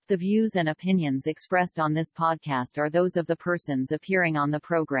The views and opinions expressed on this podcast are those of the persons appearing on the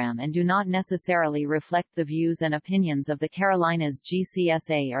program and do not necessarily reflect the views and opinions of the Carolinas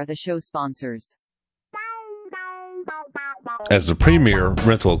GCSA or the show sponsors. As the premier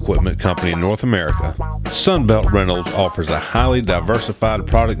rental equipment company in North America, Sunbelt Rentals offers a highly diversified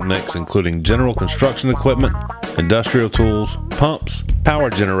product mix including general construction equipment, industrial tools, pumps, power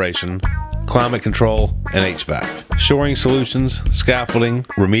generation, climate control, and HVAC, shoring solutions, scaffolding,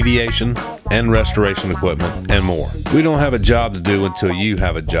 remediation, and restoration equipment, and more. We don't have a job to do until you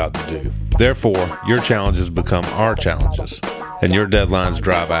have a job to do. Therefore, your challenges become our challenges, and your deadlines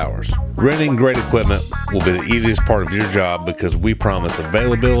drive ours. Renting great equipment will be the easiest part of your job because we promise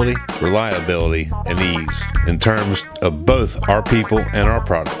availability, reliability, and ease in terms of both our people and our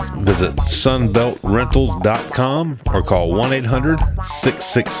products. Visit sunbeltrentals.com or call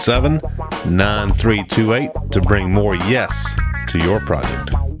 1-800-667-9328 to bring more yes to your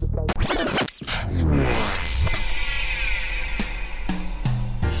project.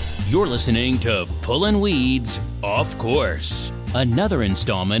 You're listening to Pullin' Weeds Off Course, another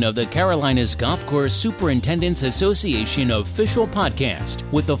installment of the Carolinas Golf Course Superintendents Association official podcast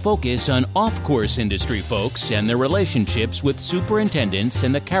with the focus on off-course industry folks and their relationships with superintendents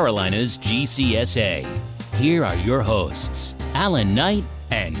and the Carolinas GCSA. Here are your hosts, Alan Knight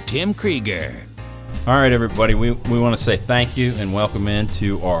and Tim Krieger. All right, everybody, we want to say thank you and welcome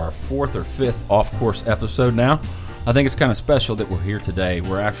into our fourth or fifth off-course episode now. I think it's kind of special that we're here today.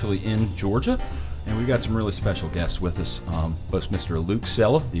 We're actually in Georgia, and we've got some really special guests with us. Both Mr. Luke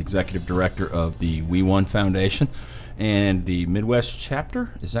Sella, the Executive Director of the We Won Foundation and the Midwest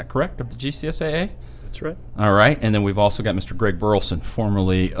Chapter, is that correct, of the GCSAA? That's right. All right, and then we've also got Mr. Greg Burleson,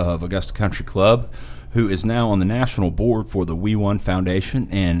 formerly of Augusta Country Club, who is now on the national board for the We Won Foundation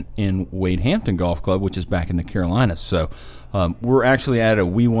and in Wade Hampton Golf Club, which is back in the Carolinas. So we're actually at a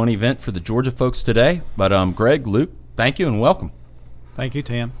We Won event for the Georgia folks today. But Greg, Luke, thank you and welcome. Thank you,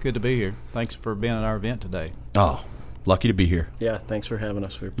 Tim. Good to be here. Thanks for being at our event today. Oh, lucky to be here. Yeah, thanks for having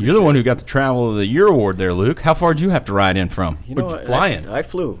us. You're the one who got the Travel of the Year award there, Luke. How far did you have to ride in from? Fly in? I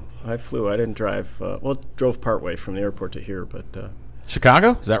flew. I didn't drive. Drove partway from the airport to here, but...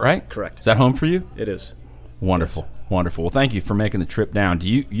 Chicago? Is that right? Correct. Is that home for you? It is. Wonderful. Yes. Wonderful. Well, thank you for making the trip down.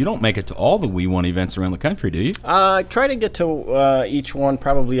 You don't make it to all the We Won events around the country, do you? I try to get to each one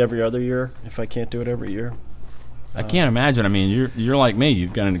probably every other year, if I can't do it every year. I can't imagine. I mean, you're like me.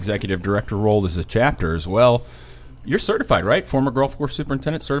 You've got an executive director role as a chapter as well. You're certified, right? Former golf course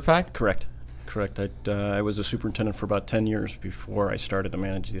superintendent certified? Correct. I was a superintendent for about 10 years before I started to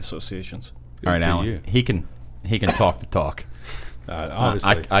manage the associations. All right, Alan. He can talk the talk.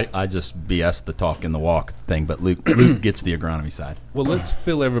 Obviously. I just BS the talk and the walk thing, but Luke gets the agronomy side. Well, let's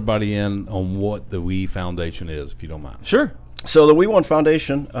fill everybody in on what the We Foundation is, if you don't mind. Sure. So the We Won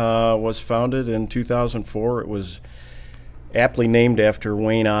Foundation was founded in 2004. It was aptly named after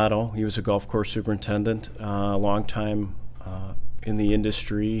Wayne Otto. He was a golf course superintendent, a long time in the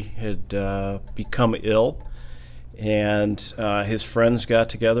industry, had become ill, and his friends got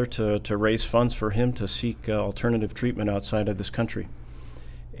together to raise funds for him to seek alternative treatment outside of this country.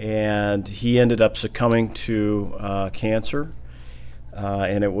 And he ended up succumbing to cancer,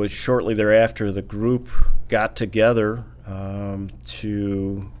 and it was shortly thereafter the group got together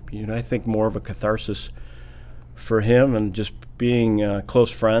to, I think more of a catharsis for him, and just being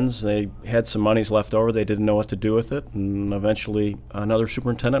close friends. They had some monies left over. They didn't know what to do with it, and eventually another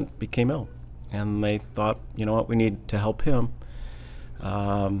superintendent became ill. And they thought, you know what, we need to help him.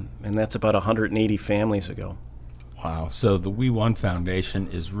 And that's about 180 families ago. Wow. So the We Won Foundation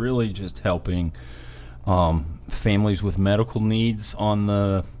is really just helping families with medical needs on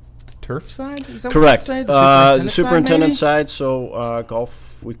the turf side? Is that correct. What the superintendent side. So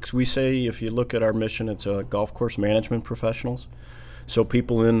golf, we say, if you look at our mission, it's golf course management professionals. So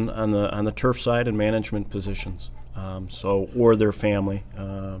people on the turf side and management positions. Or their family.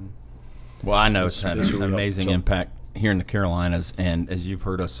 Well, I know it's had an amazing impact here in the Carolinas, and as you've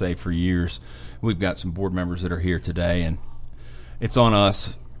heard us say for years, we've got some board members that are here today, and it's on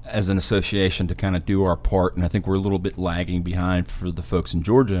us as an association to kind of do our part, and I think we're a little bit lagging behind for the folks in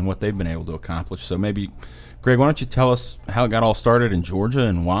Georgia and what they've been able to accomplish. So maybe, Greg, why don't you tell us how it got all started in Georgia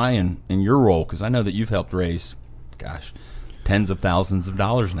and why, and your role, because I know that you've helped raise, tens of thousands of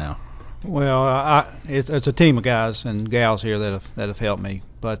dollars now. Well, it's a team of guys and gals here that have helped me.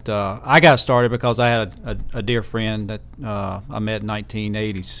 But I got started because I had a dear friend that I met in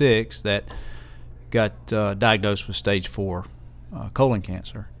 1986 that got diagnosed with stage 4 colon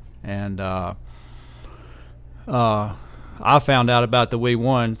cancer. And I found out about the We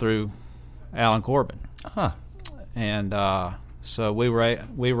Won through Alan Corbin. Uh-huh. And So we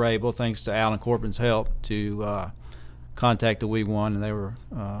were able, thanks to Alan Corbin's help, to contact the We Won, and they were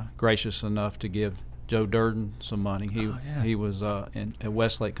gracious enough to give Joe Durden some money. He was at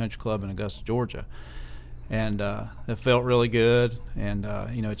Westlake Country Club in Augusta, Georgia, and it felt really good. And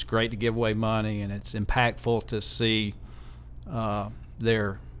it's great to give away money, and it's impactful to see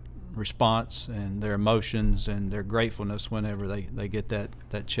their response and their emotions and their gratefulness whenever they get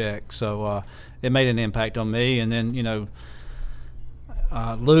that check. So it made an impact on me. And then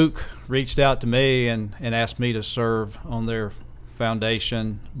Luke reached out to me and asked me to serve on their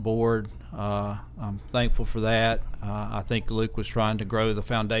foundation board. I'm thankful for that. I think Luke was trying to grow the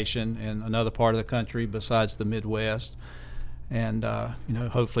foundation in another part of the country besides the Midwest, and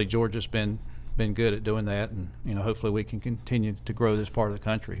hopefully Georgia's been good at doing that, and hopefully we can continue to grow this part of the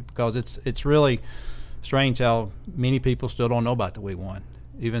country, because it's really strange how many people still don't know about the We Won,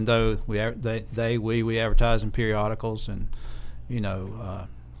 even though we advertise in periodicals and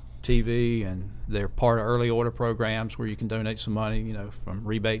TV, and they're part of early order programs where you can donate some money, from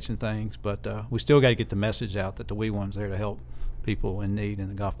rebates and things. But we still got to get the message out that the We Won's there to help people in need in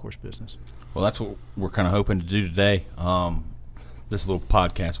the golf course business. Well, that's what we're kind of hoping to do today. This little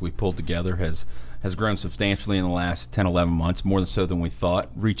podcast we pulled together has grown substantially in the last 10, 11 months, more so than we thought,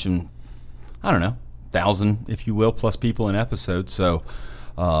 reaching, 1,000, if you will, plus people in episodes. So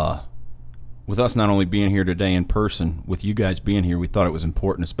with us not only being here today in person, with you guys being here, we thought it was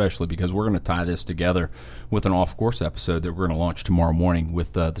important, especially because we're going to tie this together with an off-course episode that we're going to launch tomorrow morning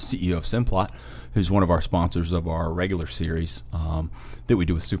with the CEO of Simplot, who's one of our sponsors of our regular series that we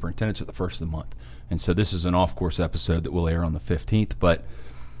do with superintendents at the first of the month. And so this is an off-course episode that will air on the 15th. But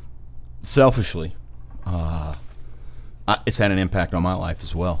selfishly, it's had an impact on my life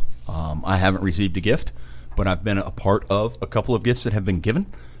as well. I haven't received a gift, but I've been a part of a couple of gifts that have been given.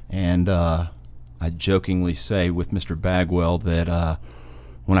 And I jokingly say with Mr. Bagwell that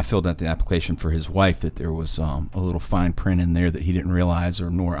when I filled out the application for his wife, that there was a little fine print in there that he didn't realize, or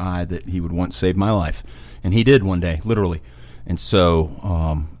nor I, that he would once save my life. And he did one day, literally. And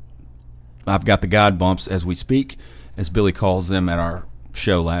so I've got the God bumps as we speak, as Billy calls them at our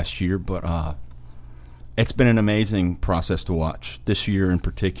show last year. But it's been an amazing process to watch. This year in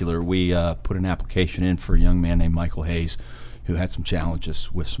particular, we put an application in for a young man named Michael Hayes, who had some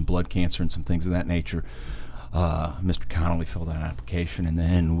challenges with some blood cancer and some things of that nature. Mr. Connolly filled out an application, and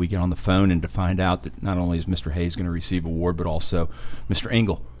then we get on the phone and to find out that not only is Mr. Hayes going to receive an award, but also Mr.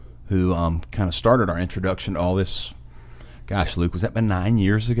 Engel, who kind of started our introduction to all this. Gosh, Luke, was that been 9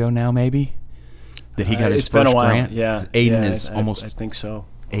 years ago now, maybe? That he got his first grant? Yeah. Aiden is almost. I think so.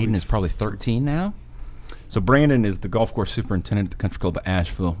 Aiden is probably 13 now. So Brandon is the golf course superintendent at the Country Club of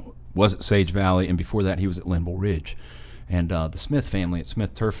Asheville, was at Sage Valley, and before that he was at Linville Ridge. And the Smith family at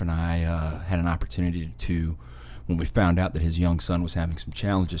Smith Turf and I had an opportunity to, when we found out that his young son was having some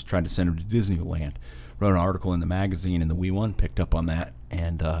challenges, tried to send him to Disneyland. Wrote an article in the magazine, and the We Won picked up on that,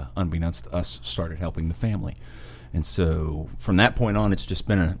 and unbeknownst to us, started helping the family. And so from that point on, it's just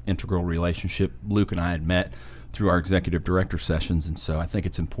been an integral relationship. Luke and I had met through our executive director sessions, and so I think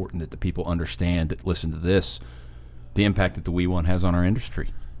it's important that the people understand that listen to this, the impact that the We Won has on our industry.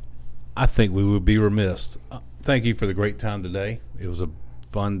 I think we would be remiss. Thank you for the great time today. It was a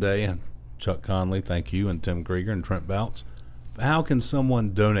fun day, and Chuck Conley, thank you, and Tim Krieger and Trent Bouts. How can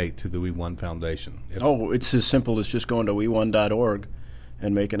someone donate to the We Won Foundation? It's as simple as just going to wewon.org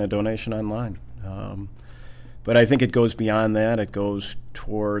and making a donation online. But I think it goes beyond that. It goes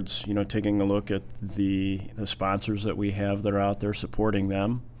towards, taking a look at the sponsors that we have that are out there, supporting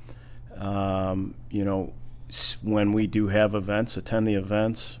them. When we do have events, attend the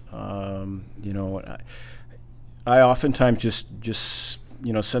events. I oftentimes just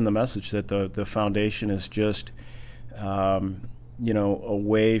send the message that the foundation is just a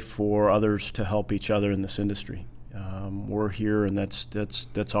way for others to help each other in this industry. We're here, and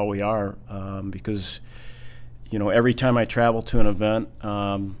that's all we are, because every time I travel to an event,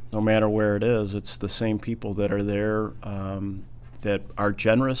 no matter where it is, it's the same people that are there, that are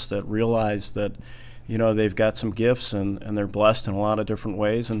generous, that realize that they've got some gifts and they're blessed in a lot of different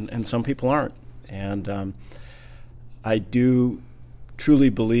ways, and some people aren't. And I do truly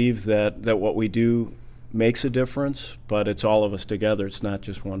believe that what we do makes a difference, but it's all of us together. It's not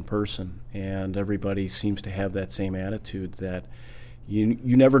just one person, and everybody seems to have that same attitude that you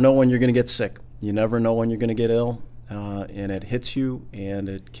never know when you're going to get sick. You never know when you're going to get ill, and it hits you, and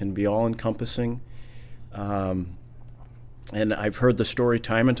it can be all-encompassing. And I've heard the story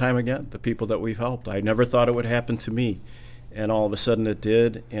time and time again, the people that we've helped. I never thought it would happen to me, and all of a sudden it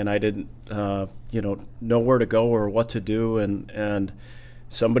did, and I didn't know where to go or what to do, and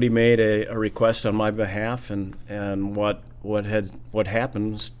somebody made a request on my behalf, and what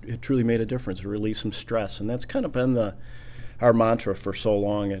happens, it truly made a difference. It relieved some stress, and that's kind of been our mantra for so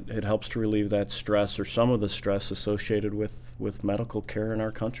long. It helps to relieve that stress, or some of the stress associated with medical care in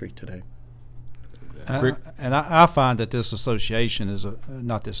our country today. And I find that this association is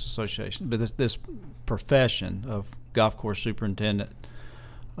not this association, but this profession of golf course superintendent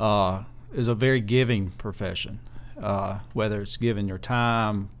is a very giving profession. Whether it's giving your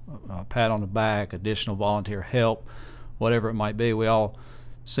time, a pat on the back, additional volunteer help, whatever it might be, we all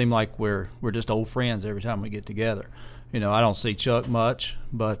seem like we're just old friends every time we get together. I don't see Chuck much,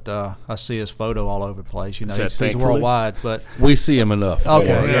 but I see his photo all over the place. He's worldwide, but we see him enough.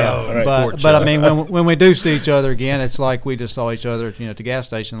 Okay, yeah. Right. But I mean, when we do see each other again, it's like we just saw each other, at the gas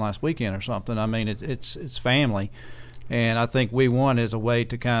station last weekend or something. I mean, it's family, and I think We Won is a way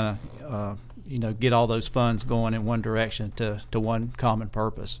to kind of get all those funds going in one direction to one common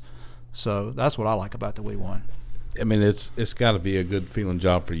purpose. So that's what I like about the We Won. I mean, it's got to be a good feeling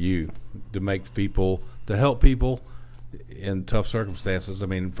job for you to help people in tough circumstances. I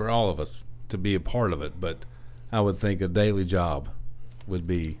mean, for all of us to be a part of it, but I would think a daily job would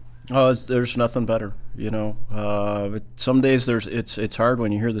be. Oh, there's nothing better. But some days it's hard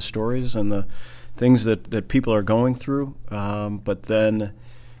when you hear the stories and the things that people are going through. But then,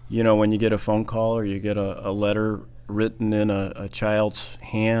 when you get a phone call or you get a letter written in a child's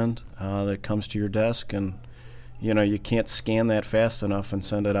hand that comes to your desk, and you can't scan that fast enough and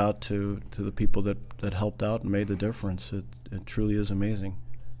send it out to the people that helped out and made the difference. It truly is amazing.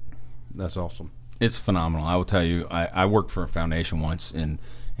 That's awesome. It's phenomenal. I will tell you, I worked for a foundation once, and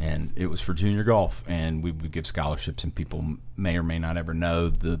it was for junior golf, and we would give scholarships, and people may or may not ever know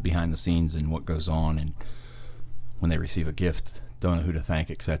the behind the scenes and what goes on, and when they receive a gift, don't know who to thank,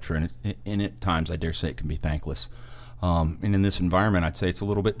 etc. And at times, I dare say it can be thankless. And in this environment, I'd say it's a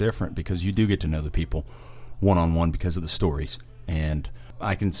little bit different because you do get to know the people one-on-one because of the stories. And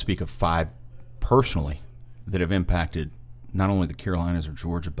I can speak of 5 personally that have impacted not only the Carolinas or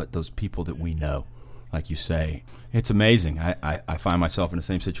Georgia, but those people that we know. Like you say, it's amazing. I find myself in the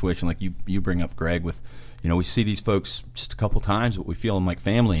same situation like you bring up, Greg, with, we see these folks just a couple times, but we feel them like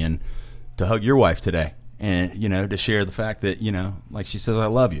family. And to hug your wife today and, to share the fact that, like she says, I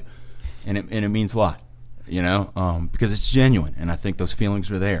love you. And it means a lot, because it's genuine. And I think those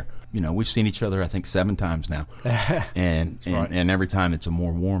feelings are there. We've seen each other, I think, 7 times now. and every time it's a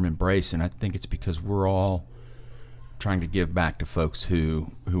more warm embrace. And I think it's because we're all trying to give back to folks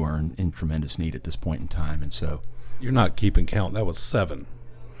who are in tremendous need at this point in time. And so you're not keeping count. That was 7.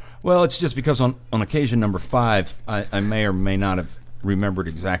 Well, it's just because on occasion number 5, I may or may not have remembered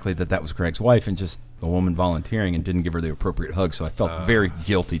exactly that was Greg's wife and just a woman volunteering and didn't give her the appropriate hug. So I felt very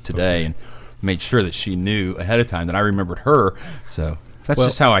guilty today and made sure that she knew ahead of time that I remembered her. So that's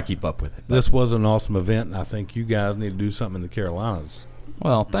just how I keep up with it. This was an awesome event, and I think you guys need to do something in the Carolinas.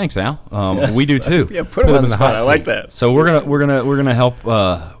 Well, thanks, Al. We do too. Yeah, put him on the spot. I like that. So we're gonna help.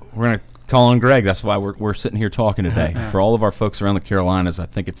 We're gonna call on Greg. That's why we're sitting here talking today. For all of our folks around the Carolinas, I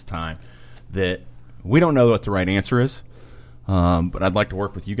think it's time that we don't know what the right answer is, but I'd like to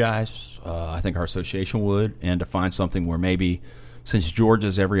work with you guys. I think our association would, and to find something where maybe, since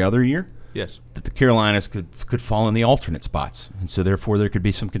Georgia's every other year. Yes. That the Carolinas could fall in the alternate spots. And so therefore there could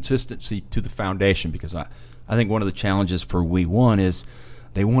be some consistency to the foundation, because I think one of the challenges for We Won is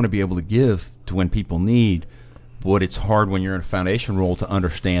they want to be able to give to when people need, but it's hard when you're in a foundation role to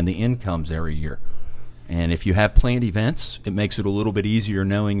understand the incomes every year. And if you have planned events, it makes it a little bit easier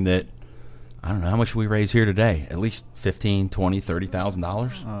knowing that, I don't know, how much we raise here today? At least $15,000, $20,000,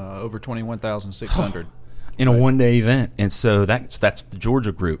 $30,000? Over $21,600. In a one-day event. And so that's the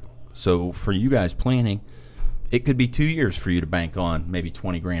Georgia group. So for you guys planning, it could be 2 years for you to bank on maybe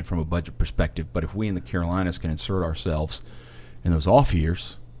 $20,000 from a budget perspective. But if we in the Carolinas can insert ourselves in those off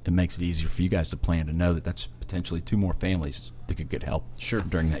years, it makes it easier for you guys to plan, to know that that's potentially 2 more families that could get help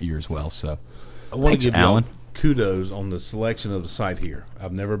during that year as well. So I want to give Alan kudos on the selection of the site here.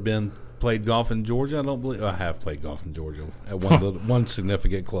 I've never played golf in Georgia. I don't believe I have played golf in Georgia at one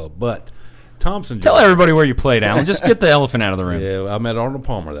significant club, but Thompson. Tell everybody where you played, Alan. Just get the elephant out of the room. Yeah, I met Arnold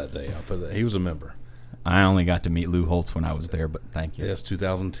Palmer that day. He was a member. I only got to meet Lou Holtz when I was there, but thank you. Yes,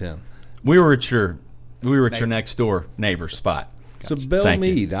 2010. We were at your next door neighbor spot. So Belle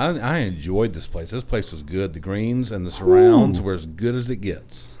Meade, I enjoyed this place. This place was good. The greens and the surrounds were as good as it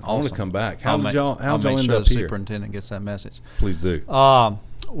gets. Awesome. I want to come back. How did y'all end up here? The superintendent gets that message. Please do.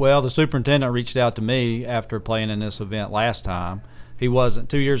 Well, the superintendent reached out to me after playing in this event last time. He wasn't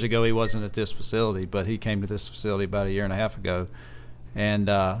 2 years ago. He wasn't at this facility, but he came to this facility about a year and a half ago, and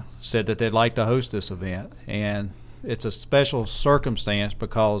said that they'd like to host this event. And it's a special circumstance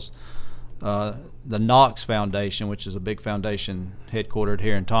because the Knox Foundation, which is a big foundation headquartered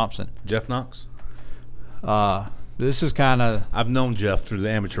here in Thompson. Jeff Knox? This is kind of... I've known Jeff through the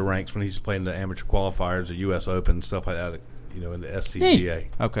amateur ranks when he's playing the amateur qualifiers, the U.S. Open, stuff like that, in the SCGA.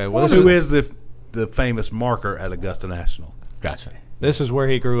 Okay. Well, Who is the famous marker at Augusta National? Gotcha. This is where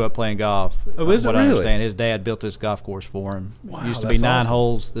he grew up playing golf. Oh, is it what really? I understand. His dad built this golf course for him. Wow, It used to that's be 9 awesome.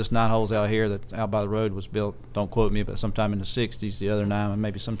 holes. This 9 holes out here that out by the road was built, don't quote me, but sometime in the 60s. The other 9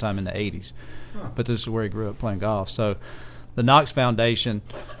 maybe sometime in the 80s. But this is where he grew up playing golf. So the Knox Foundation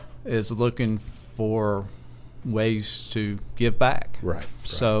is looking for ways to give back. Right.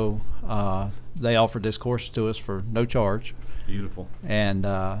 So they offered this course to us for no charge. Beautiful. And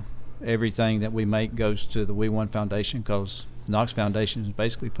everything that we make goes to the We Won Foundation because the Knox Foundation is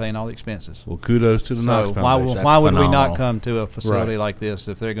basically paying all the expenses. Well, kudos to the Knox So Foundation. why would we phenomenal. not come to a facility Right. like this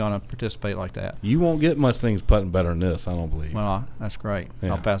if they're going to participate like that? You won't get much things putting better than this, I don't believe. Well, that's great.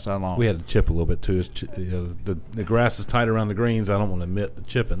 Yeah. I'll pass that along. We had to chip a little bit too. The grass is tight around the greens. I don't want to admit the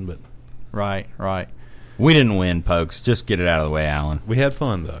chipping, but Right. We didn't win, Pokes. Just get it out of the way, Alan. we had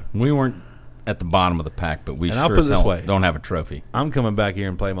fun though. We weren't at the bottom of the pack, but we And I'll sure put as it this hell way. don't have a trophy. I'm coming back here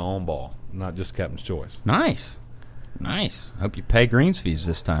and play my own ball, not just Captain's Choice. Nice. Hope you pay greens fees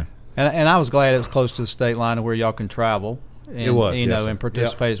this time. And I was glad it was close to the state line of where y'all can travel. And, It was, you yes, know, sir. and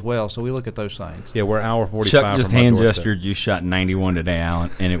participate as well. So we look at those things. Yeah, we're hour 45. Chuck just from my hand doorstep. gestured. You shot 91 today, Alan,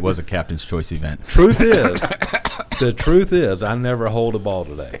 and it was a Captain's Choice event. The truth is, I never hold a ball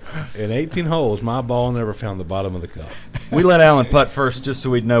today. In 18 holes, my ball never found the bottom of the cup. We let Alan putt first just so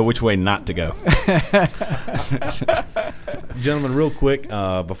we'd know which way not to go. Gentlemen, real quick,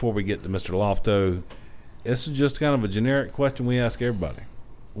 before we get to Mr. Lofto, this is just kind of a generic question we ask everybody.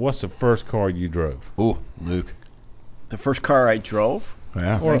 What's the first car you drove? Ooh, Luke. The first car I drove,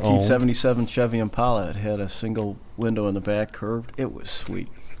 Yeah. Or 1977 Chevy Impala. It had a single window in the back curved. It was sweet.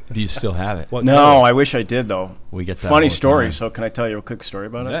 Do you still have it? What No, color? I wish I did, though. We get that all Funny the story. time. So can I tell you a quick story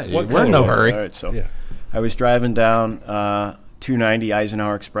about it? Yeah, What we're in color no was it? hurry. All right, so Yeah. I was driving down 290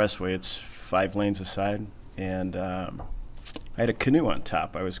 Eisenhower Expressway. It's 5 lanes aside, and I had a canoe on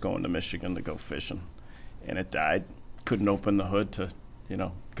top. I was going to Michigan to go fishing, and it died. Couldn't open the hood to,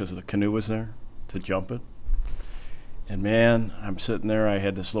 because the canoe was there to jump it. And man, I'm sitting there. I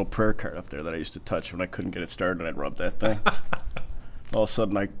had this little prayer card up there that I used to touch when I couldn't get it started. I'd rub that thing. All of a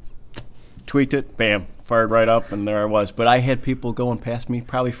sudden, I tweaked it, bam, fired right up, and there I was. But I had people going past me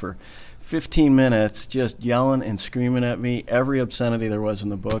probably for 15 minutes just yelling and screaming at me every obscenity there was in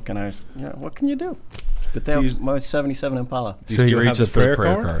the book, and I was, what can you do? But that was my 77 Impala. So you still have reached the us for the prayer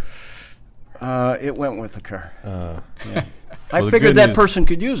prayer card? card. It went with the car. Well, I the figured good that news- person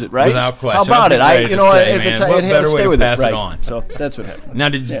could use it, right? Without question. How about I it? was ready to say, at the man, time, what it had better to way stay to with pass it right. on? So that's what happened. Now,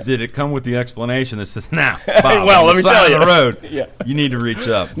 did Yeah. it come with the explanation that says, now, Well, let me tell you. the road, Yeah. you need to reach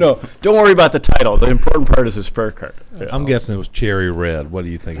up? No, don't worry about the title. The important part is his prayer card. I'm guessing it was cherry red. What do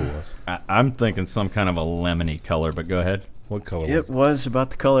you think it was? I'm thinking some kind of a lemony color, but go ahead. What color was It it? was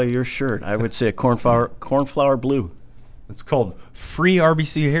about the color of your shirt. I would say a cornflower blue. It's called Free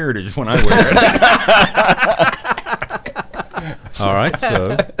RBC Heritage when I wear it. All right,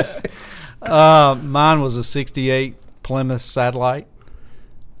 so Mine was a 68 Plymouth Satellite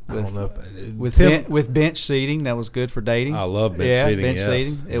I don't know if with bench seating. That was good for dating. I love bench seating, bench yes.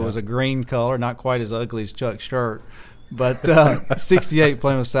 seating. It Yeah. was a green color, not quite as ugly as Chuck's shirt, but 68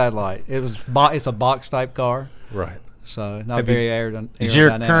 Plymouth Satellite. It's a box type car, right. so not Have you- very Has your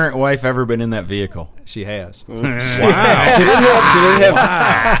aerodynamic. current wife ever been in that vehicle? She has. Did it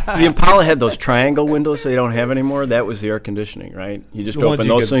have the Impala had those triangle windows they don't have anymore? That was the air conditioning, right? You just The ones open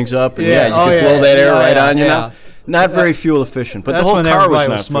you those could- things up, and Yeah. you Oh, could yeah. blow that air Yeah, right yeah, on you. yeah. Not very fuel efficient, but That's the whole when car was everybody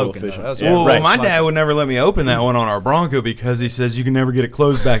not was fuel smoking, though. efficient. That's Yeah, Well, right. my dad would never let me open that one on our Bronco because he says you can never get it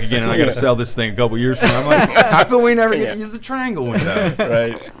closed back again, and I got to sell this thing a couple years from now. I'm like, how come we never get to use the triangle window?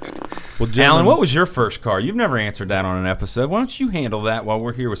 Right. Well, Alan, gentlemen, what was your first car? You've never answered that on an episode. Why don't you handle that while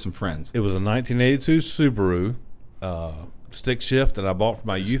we're here with some friends? It was a 1982 Subaru stick shift that I bought for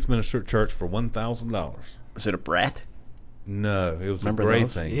my youth minister at church for $1,000. Was it a Brat? No, it was Remember a gray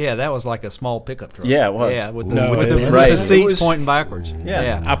those? thing. Yeah, that was like a small pickup truck. Yeah, it was. Yeah, with the, No, with it the, was- right. with the It seats was- pointing backwards.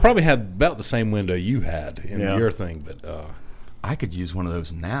 Yeah. I probably had about the same window you had in Yeah. your thing, but I could use one of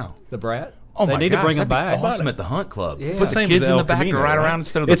those now. The Brat. Oh they my need gosh, to bring them that'd be back. awesome at the hunt club. Yeah. Put the Same kids as in the the El back to Camino, ride right? around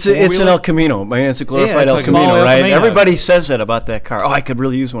instead of the It's an four-wheeler. El Camino. Man, it's a glorified it's El a small Camino, El right? Camino. Everybody says that about that car. Oh, I could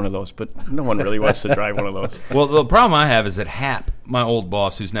really use one of those, but no one really wants to drive one of those. Well, the problem I have is that Hap, my old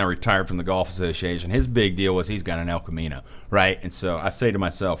boss, who's now retired from the Golf Association, his big deal was he's got an El Camino, right? And so I say to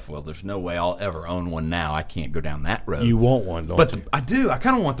myself, well, there's no way I'll ever own one now. I can't go down that road. you want one, don't But you? I do. I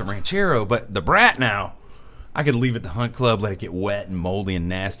kind of want the Ranchero, but the Brat now. I could leave it at the hunt club, let it get wet and moldy and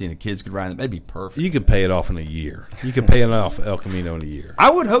nasty, and the kids could ride it. That'd be perfect. You could pay it off in a year. You could pay it off El Camino in a year. I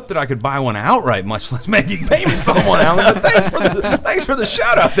would hope that I could buy one outright, much less making payments on one, Alan. But thanks for the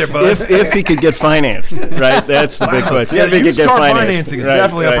shout out there, bud. If he could get financed, right? That's the big question. Yeah, If he could used get car financed. financing is Right,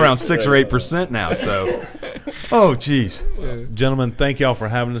 definitely up right, around 6 or 8% now. So, oh, geez. Gentlemen, thank y'all for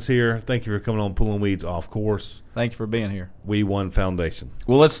having us here. Thank you for coming on Pulling Weeds Off Course. Thank you for being here. We Won Foundation.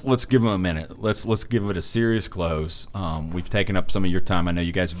 Well, let's give them a minute. Let's give it a serious close. We've taken up some of your time. I know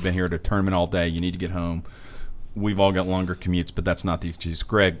you guys have been here at a tournament all day. You need to get home. We've all got longer commutes, but that's not the excuse.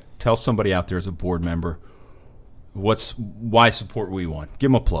 Greg, tell somebody out there as a board member why support We Won. Give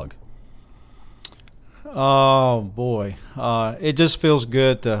them a plug. Oh boy, it just feels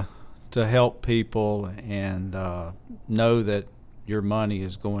good to help people and know that your money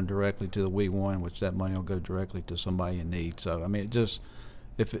is going directly to the We Won, which that money will go directly to somebody in need. So I mean, it just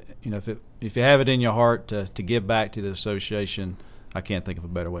if you have it in your heart to give back to the association, I can't think of a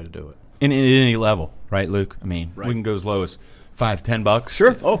better way to do it. In any level, right, Luke? I mean, Right. we can go as low as $5-10.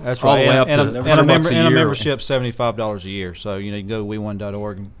 Sure. Oh, That's all right. the way up and to a $100 a year. membership $75 a year. So you can go to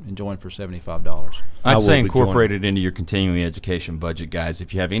WeWon.org and join for $75. I I'd will say be incorporate it into your continuing education budget, guys.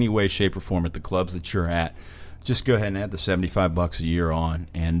 If you have any way, shape, or form at the clubs that you're at, just go ahead and add the $75 a year on,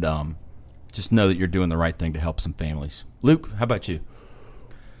 and just know that you're doing the right thing to help some families. Luke, how about you?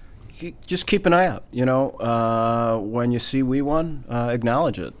 just keep an eye out. When you see We Won,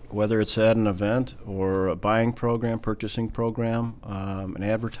 acknowledge it, whether it's at an event or a buying program, purchasing program, an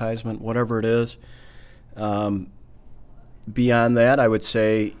advertisement, whatever it is. Beyond that, I would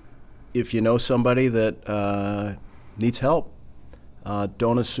say if you know somebody that needs help,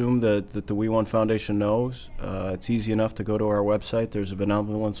 don't assume that the We Won Foundation knows. It's easy enough to go to our website. There's a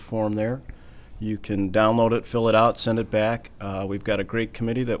benevolence form there. You can download it, fill it out, send it back. We've got a great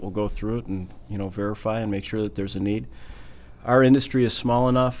committee that will go through it and verify and make sure that there's a need. Our industry is small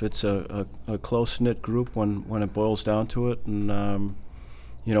enough. It's a close-knit group when it boils down to it. And,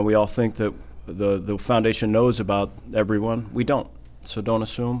 we all think that the foundation knows about everyone. We don't. So don't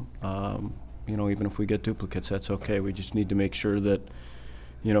assume. Even if we get duplicates, that's okay. We just need to make sure that,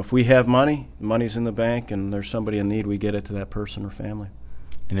 if we have money, money's in the bank, and there's somebody in need, we get it to that person or family.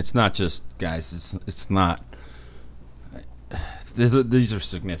 And it's not just, guys, it's not, these are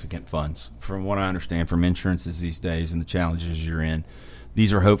significant funds. From what I understand from insurances these days and the challenges you're in,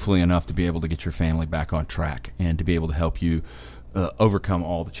 these are hopefully enough to be able to get your family back on track and to be able to help you overcome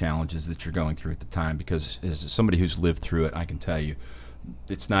all the challenges that you're going through at the time. Because as somebody who's lived through it, I can tell you,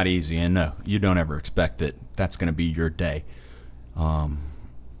 it's not easy. And no, you don't ever expect that that's going to be your day.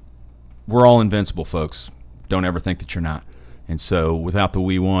 We're all invincible, folks. Don't ever think that you're not. And so without the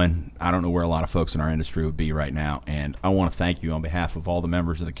We Won, I don't know where a lot of folks in our industry would be right now. And I want to thank you on behalf of all the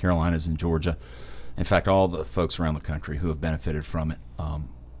members of the Carolinas and Georgia. In fact, all the folks around the country who have benefited from it.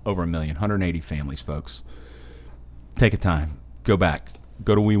 Over 1 million, 180 families, folks. Take a time. Go back.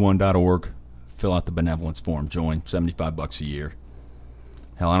 Go to WeWon.org. Fill out the benevolence form. Join. $75 a year.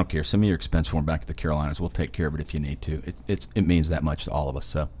 Hell, I don't care. Send me your expense form back to the Carolinas. We'll take care of it if you need to. It means that much to all of us.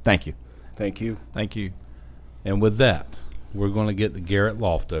 So thank you. Thank you. Thank you. And with that, we're going to get to Garrett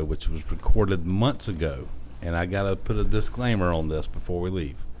Lofto, which was recorded months ago. And I got to put a disclaimer on this before we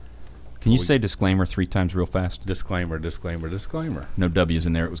leave. Can you say disclaimer 3 times real fast? Disclaimer, disclaimer, disclaimer. No W's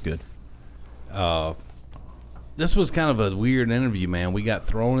in there. It was good. This was kind of a weird interview, man. We got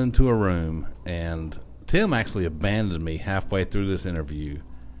thrown into a room, and Tim actually abandoned me halfway through this interview,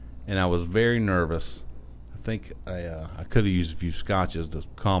 and I was very nervous. I think I could have used a few scotches to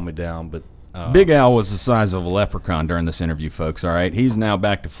calm me down, but Big Al was the size of a leprechaun during this interview, folks, all right? He's now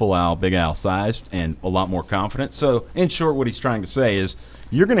back to full Al, Big Al sized, and a lot more confident. So, in short, what he's trying to say is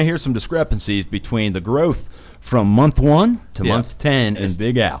you're going to hear some discrepancies between the growth from month 1 to month 10 in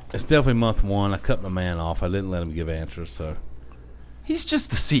Big Al. It's definitely month 1. I cut my man off. I didn't let him give answers, so. He's just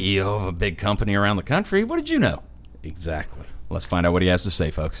the CEO of a big company around the country. What did you know? Exactly. Let's find out what he has to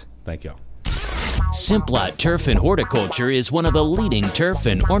say, folks. Thank y'all. Simplot Turf and Horticulture is one of the leading turf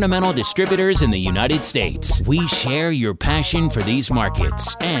and ornamental distributors in the United States. We share your passion for these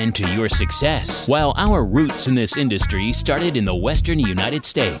markets and to your success. While our roots in this industry started in the western United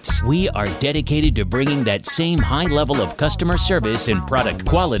States, we are dedicated to bringing that same high level of customer service and product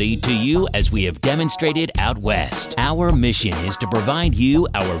quality to you as we have demonstrated out west. Our mission is to provide you,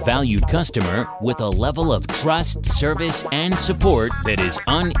 our valued customer, with a level of trust, service, and support that is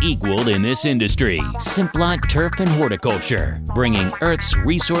unequaled in this industry. Simplot Turf and Horticulture, bringing Earth's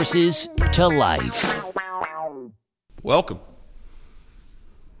resources to life. Welcome.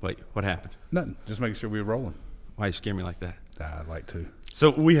 Wait, what happened? Nothing. Just making sure we're rolling. Why you scare me like that? I'd like to. So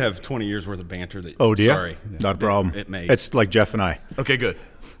we have 20 years worth of banter. That, Oh, do you? Sorry. Not a problem. It may. It's like Jeff and I. Okay, good.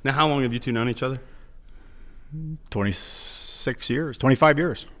 Now, how long have you two known each other? 26 years, 25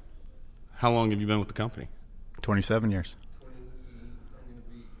 years, How long have you been with the company? 27 years.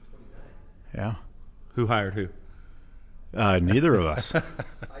 Yeah. Who hired who? Neither of us. I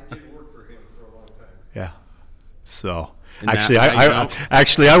did work for him for a long time. Yeah. So And actually, now you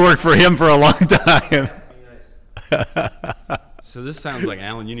don't? I worked for him for a long time. So this sounds like,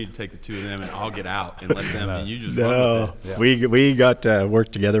 Alan, you need to take the two of them, and I'll get out and let them, and you just run with No, it. we got to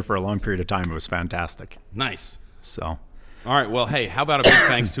work together for a long period of time. It was fantastic. Nice. So All right. Well, hey, how about a big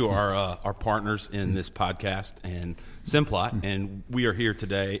thanks to our partners in this podcast and Simplot, and we are here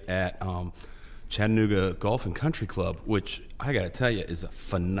today at Chattanooga Golf and Country Club, which I got to tell you is a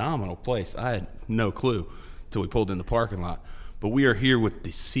phenomenal place. I had no clue till we pulled in the parking lot, but we are here with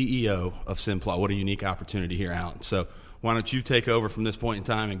the CEO of Simplot. What a unique opportunity here, Alan. So why don't you take over from this point in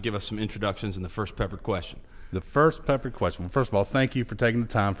time and give us some introductions and the first peppered question. The first peppered question. Well, first of all, thank you for taking the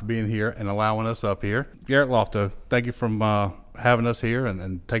time for being here and allowing us up here. Garrett Lofto, thank you for having us here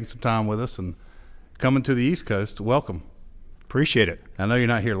and taking some time with us and coming to the East Coast. Welcome. Appreciate it. I know you're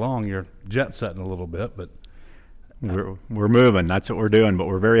not here long. You're jet setting a little bit, but We're moving. That's what we're doing, but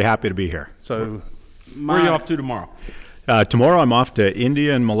we're very happy to be here. so Where are you off to tomorrow? Tomorrow I'm off to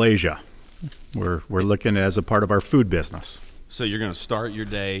India and Malaysia. We're looking as a part of our food business. So you're going to start your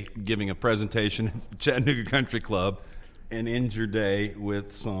day giving a presentation at the Chattanooga Country Club and end your day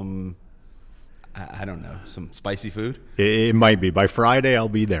with some, I don't know, some spicy food? It might be. By Friday, I'll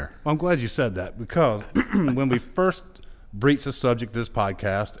be there. I'm glad you said that because when we first breached the subject of this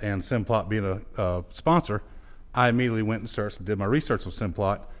podcast and Simplot being a sponsor, I immediately went and searched and did my research on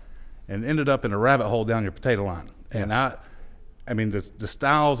Simplot and ended up in a rabbit hole down your potato line. And I mean the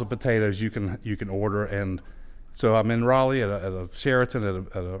styles of potatoes you can order, and so I'm in Raleigh at a Sheraton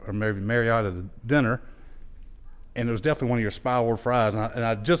or maybe Marriott at a dinner, and it was definitely one of your Spyward fries, and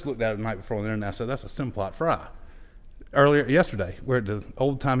I just looked at it the night before on the internet. I said that's a Simplot fry. Yesterday, we're at the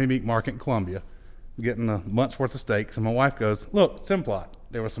Old Timey Meat Market in Columbia, getting a month's worth of steaks, and my wife goes, "Look, Simplot.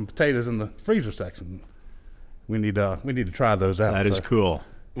 There were some potatoes in the freezer section. We need to try those out." That is cool.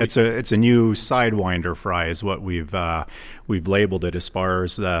 It's a new Sidewinder fry is what we've labeled it as far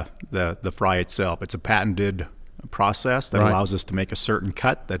as the fry itself. It's a patented process that allows us to make a certain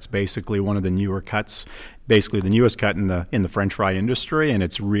cut. That's basically one of the newer cuts, basically the newest cut in the French fry industry, and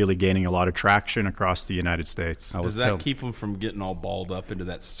it's really gaining a lot of traction across the United States. Does that keep them from getting all balled up into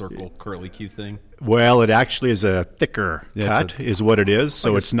that circle curly Q thing? Well, it actually is a thicker cut, is what it is.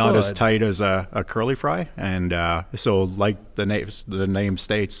 So like it's not as tight as a curly fry, and so like the name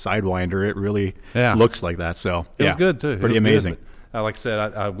states, Sidewinder, it really looks like that. So it was good too. Pretty amazing. Like I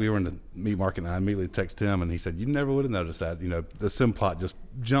said, we were in the meat market, and I immediately texted him, and he said, "You never would have noticed that. You know, the Simplot just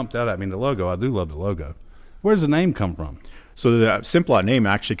jumped out at me. The logo, I do love the logo. Where does the name come from?" So the Simplot name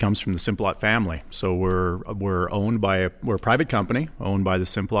actually comes from the Simplot family. So we're owned by we're a private company owned by the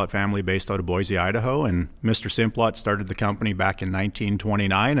Simplot family based out of Boise, Idaho, and Mr. Simplot started the company back in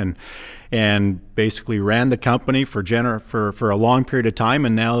 1929 and basically ran the company for a long period of time,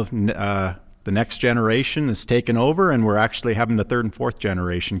 and now the next generation is taken over, and we're actually having the third and fourth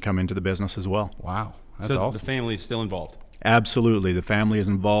generation come into the business as well. Wow, that's so awesome. The family is still involved? Absolutely. The family is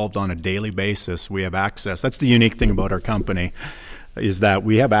involved on a daily basis. We have access. That's the unique thing about our company, is that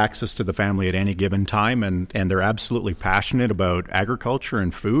we have access to the family at any given time, and they're absolutely passionate about agriculture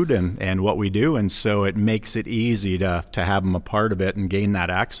and food and what we do, and so it makes it easy to have them a part of it and gain that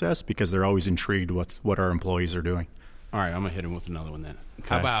access because they're always intrigued with what our employees are doing. All right, I'm going to hit him with another one then. Okay.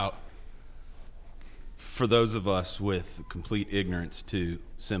 How about, for those of us with complete ignorance to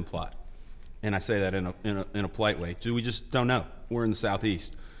Simplot, and I say that in a polite way, we just don't know. We're in the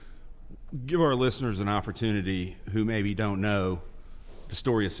Southeast. Give our listeners an opportunity who maybe don't know the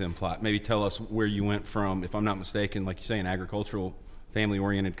story of Simplot. Maybe tell us where you went from, if I'm not mistaken, like you say, an agricultural,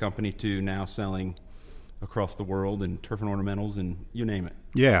 family-oriented company to now selling across the world and turf and ornamentals and you name it.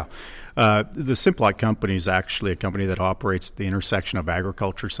 Yeah. The Simplot company is actually a company that operates at the intersection of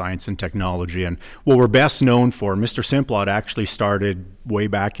agriculture, science, and technology. And what we're best known for, Mr. Simplot actually started way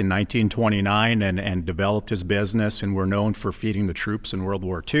back in 1929 and developed his business, and we're known for feeding the troops in World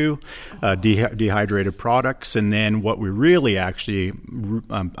War II, dehydrated products. And then what we really actually,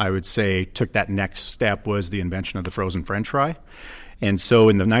 I would say, took that next step was the invention of the frozen French fry. And so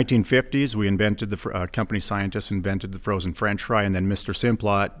in the 1950s, we invented company scientists invented the frozen French fry, and then Mr.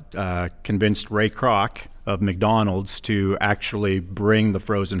 Simplot convinced Ray Kroc of McDonald's to actually bring the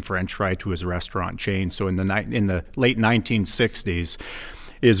frozen French fry to his restaurant chain. So in the late 1960s,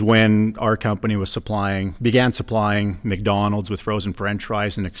 is when our company began supplying McDonald's with frozen French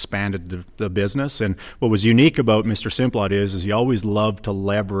fries and expanded the business. And what was unique about Mr. Simplot is he always loved to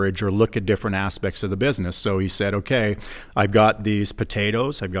leverage or look at different aspects of the business. So he said, okay, I've got these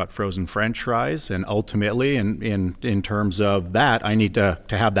potatoes, I've got frozen French fries, and ultimately, in terms of that, I need to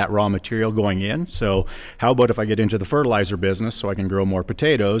have that raw material going in. So how about if I get into the fertilizer business so I can grow more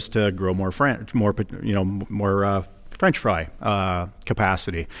potatoes to grow more French fry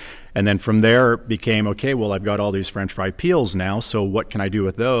capacity? And then from there it became, okay, well, I've got all these French fry peels now, so what can I do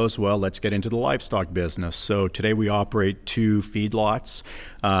with those? Well, let's get into the livestock business. So today we operate 2 feedlots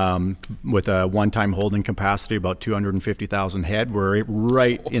with a one-time holding capacity about 250,000 head. We're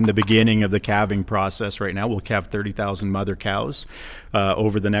right in the beginning of the calving process right now. We'll calve 30,000 mother cows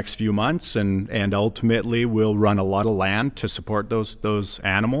over the next few months, and ultimately we'll run a lot of land to support those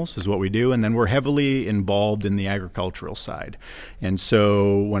animals is what we do. And then we're heavily involved in the agricultural side. And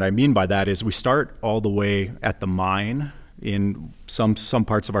so what I mean by that is we start all the way at the mine. In some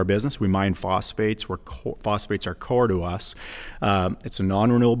parts of our business, we mine phosphates, where phosphates are core to us. It's a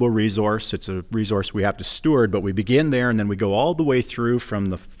non-renewable resource. It's a resource we have to steward, but we begin there, and then we go all the way through from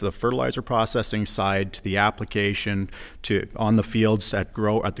the fertilizer processing side to the application to on the fields at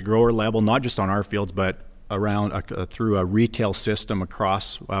the grower level, not just on our fields, but around through a retail system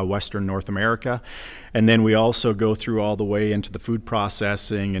across Western North America. And then we also go through all the way into the food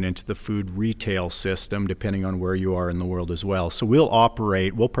processing and into the food retail system, depending on where you are in the world as well. So we'll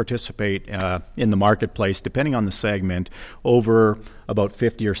participate in the marketplace, depending on the segment, over about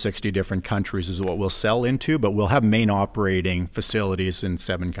 50 or 60 different countries is what we'll sell into, but we'll have main operating facilities in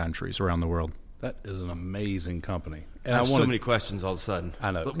 7 countries around the world. That is an amazing company. And I have so many questions all of a sudden.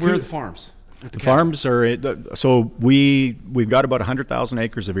 I know. But where are the farms? The farms are so we've got about 100,000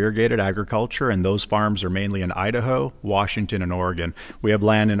 acres of irrigated agriculture, and those farms are mainly in Idaho, Washington, and Oregon. We have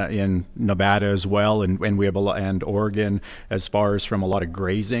land in Nevada as well, and we have and Oregon as far as from a lot of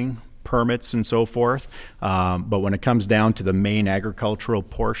grazing permits and so forth. But when it comes down to the main agricultural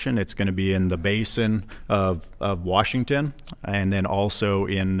portion, it's going to be in the basin of Washington, and then also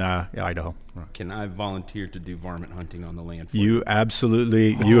in Idaho. Can I volunteer to do varmint hunting on the land for you?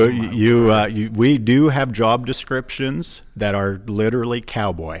 Absolutely. We do have job descriptions that are literally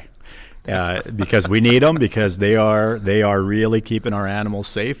cowboy. Because we need them, because they are really keeping our animals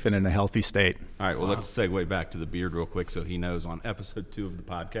safe and in a healthy state. All right, well, let's segue back to the beard real quick so he knows. On episode 2 of the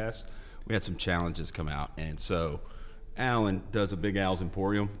podcast, we had some challenges come out, and so Alan does a Big Al's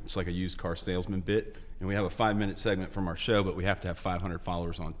Emporium. It's like a used car salesman bit, and we have a 5-minute segment from our show, but we have to have 500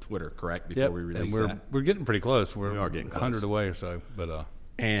 followers on Twitter, correct, before we release and that? We're getting pretty close. We are getting close. 100 away or so, but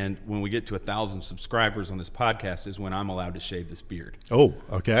and when we get to 1,000 subscribers on this podcast is when I'm allowed to shave this beard. Oh,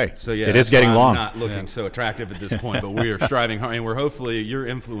 okay. So yeah, it is getting long. I'm not looking so attractive at this point, but we are striving hard, and we're hopefully your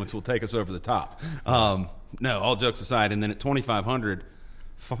influence will take us over the top. No, all jokes aside, and then at 2,500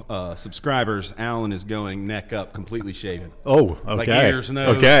 subscribers, Alan is going neck up, completely shaven. Oh, okay. Like ears,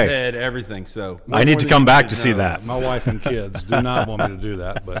 nose, head, everything. So I need to come back to see that. My wife and kids do not want me to do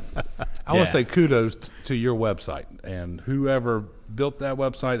that, but I want to say kudos to your website and whoever built that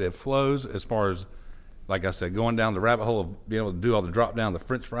website. It flows as far as, like I said, going down the rabbit hole of being able to do all the drop down, the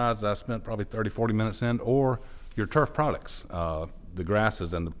French fries that I spent probably 30, 40 minutes in, or your turf products, the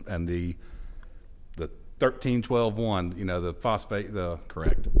grasses and the 13-12-1, the phosphate,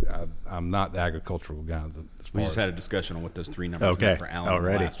 correct. I'm not the agricultural guy. We just had a discussion on what those 3 numbers meant for Alan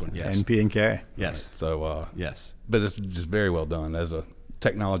already. The last one. Yes. NP and K. Yes. So yes. But it's just very well done. As a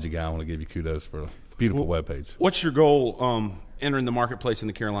technology guy, I want to give you kudos for a beautiful webpage. What's your goal entering the marketplace in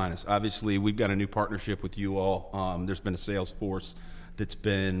the Carolinas? Obviously, we've got a new partnership with you all. There's been a sales force that's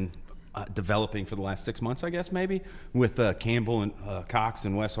been developing for the last 6 months, I guess, maybe, with Campbell and Cox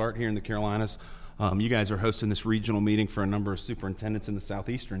and Wes Hart here in the Carolinas. You guys are hosting this regional meeting for a number of superintendents in the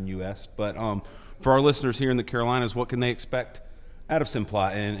southeastern U.S. But for our listeners here in the Carolinas, what can they expect out of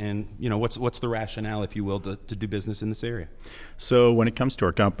Simplot, and what's the rationale, if you will, to do business in this area? So when it comes to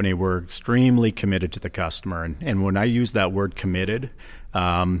our company, we're extremely committed to the customer, and when I use that word committed,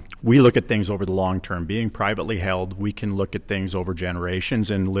 we look at things over the long term. Being privately held, we can look at things over generations,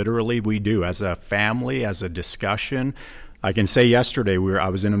 and literally we do. As a family, as a discussion, I can say yesterday I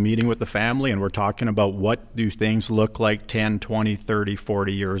was in a meeting with the family, and we're talking about what do things look like 10, 20, 30,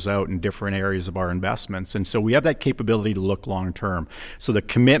 40 years out in different areas of our investments. And so we have that capability to look long term. So the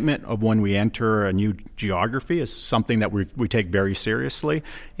commitment of when we enter a new geography is something that we take very seriously.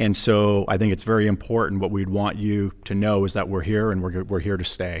 And so I think it's very important. What we'd want you to know is that we're here, and we're here to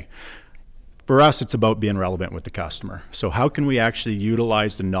stay. for us, it's about being relevant with the customer. So how can we actually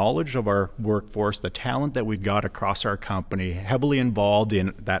utilize the knowledge of our workforce, the talent that we've got across our company, heavily involved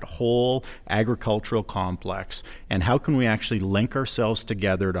in that whole agricultural complex, and how can we actually link ourselves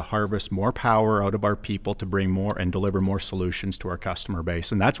together to harvest more power out of our people to bring more and deliver more solutions to our customer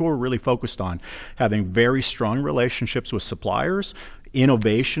base? And that's what we're really focused on, having very strong relationships with suppliers.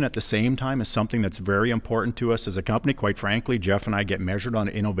 Innovation at the same time is something that's very important to us as a company. Quite frankly, Jeff and I get measured on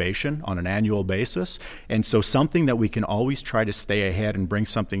innovation on an annual basis. And so something that we can always try to stay ahead and bring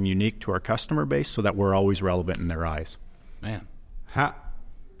something unique to our customer base so that we're always relevant in their eyes. Man,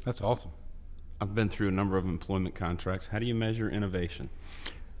 that's awesome. I've been through a number of employment contracts. How do you measure innovation?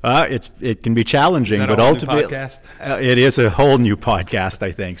 It can be challenging, Is that but a whole new ultimately, podcast? It is a whole new podcast,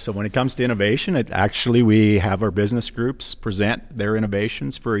 I think. So when it comes to innovation, we have our business groups present their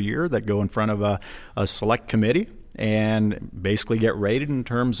innovations for a year that go in front of a select committee and basically get rated in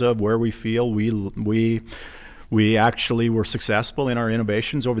terms of where we feel we actually were successful in our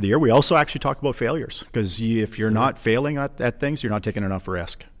innovations over the year. We also actually talk about failures, because if you're not failing at things, you're not taking enough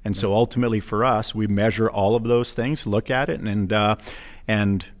risk. And so ultimately for us, we measure all of those things, look at it,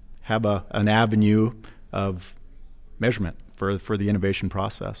 and have an avenue of measurement for the innovation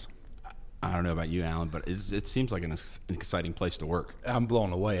process. I don't know about you, Alan, but it seems like an exciting place to work. I'm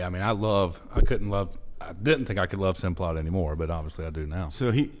blown away. I mean, I didn't think I could love Simplot anymore, but obviously I do now.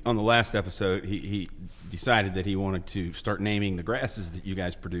 So on the last episode, he decided that he wanted to start naming the grasses that you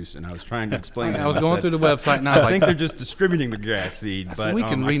guys produce, and I was trying to explain that. I was going through the website, and I think they're just distributing the grass seed, but we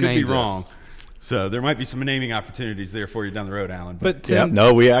can I rename could be this. wrong. So there might be some naming opportunities there for you down the road, Alan. But Yeah,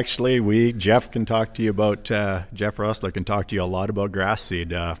 no, Jeff can talk to you about, Jeff Rustler can talk to you a lot about grass seed.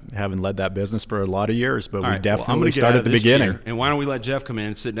 Haven't led that business for a lot of years, but we definitely start at the beginning. And why don't we let Jeff come in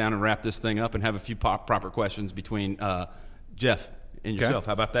and sit down and wrap this thing up and have a few proper questions between Jeff and yourself.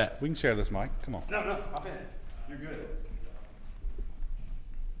 How about that? We can share this mic. Come on. No, hop in. You're good.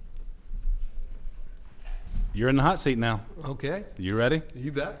 You're in the hot seat now. Okay. You ready?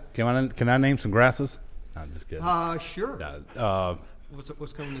 You bet. Can I name some grasses? No, I'm just kidding. Sure.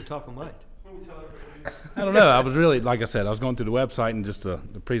 What's coming to the top of mind? I don't know. I was really, like I said, I was going through the website and just the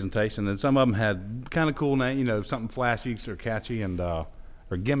presentation, and some of them had kind of cool name, something flashy or catchy and or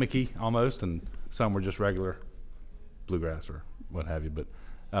gimmicky almost, and some were just regular bluegrass or what have you. But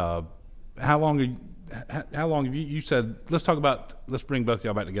how long have you said, let's bring both of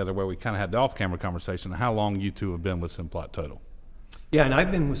y'all back together where we kind of had the off-camera conversation, how long you two have been with Simplot total? Yeah, and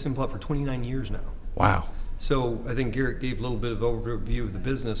I've been with Simplot for 29 years now. Wow. So I think Garrett gave a little bit of overview of the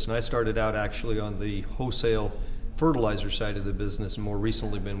business, and I started out actually on the wholesale fertilizer side of the business, and more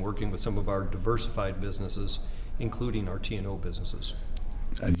recently been working with some of our diversified businesses, including our T&O businesses.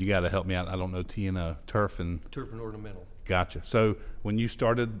 You got to help me out. I don't know T&O, turf and ornamental. Gotcha. So when you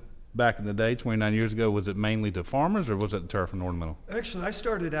started back in the day, 29 years ago, was it mainly to farmers or was it turf and ornamental? Actually, I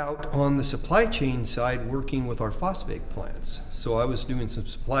started out on the supply chain side working with our phosphate plants. So I was doing some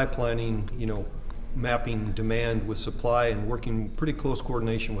supply planning, mapping demand with supply and working pretty close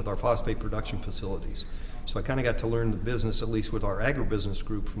coordination with our phosphate production facilities. So I kind of got to learn the business, at least with our agribusiness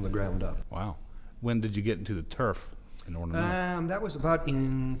group, from the ground up. Wow. When did you get into the turf and ornamental? That was about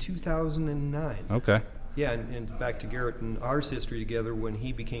in 2009. Okay. Yeah, and back to Garrett and ours history together, when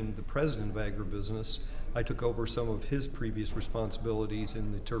he became the president of agribusiness, I took over some of his previous responsibilities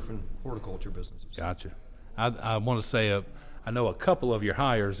in the turf and horticulture businesses. Gotcha. I want to say I know a couple of your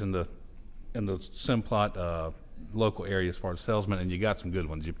hires in the Simplot local area as far as salesmen, and you got some good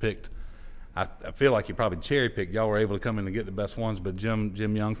ones. You picked, I feel like you probably cherry picked. Y'all were able to come in and get the best ones, but Jim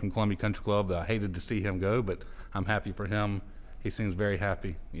Young from Columbia Country Club, I hated to see him go, but I'm happy for him. He seems very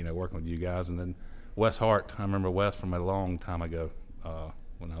happy, working with you guys. And then Wes Hart, I remember Wes from a long time ago,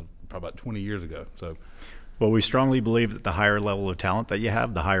 when I was probably about 20 years ago. So, well, we strongly believe that the higher level of talent that you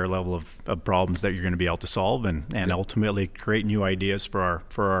have, the higher level of problems that you're going to be able to solve and ultimately create new ideas for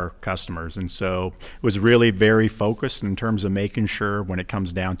our customers. And so it was really very focused in terms of making sure when it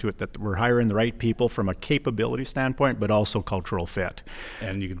comes down to it that we're hiring the right people from a capability standpoint, but also cultural fit.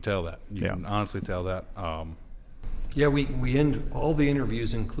 And you can tell that. You can honestly tell that. Yeah, we end all the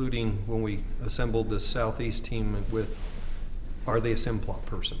interviews, including when we assembled the Southeast team with, are they a Simplot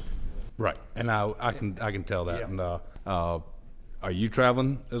person? Right, and I can tell that. Yeah. And are you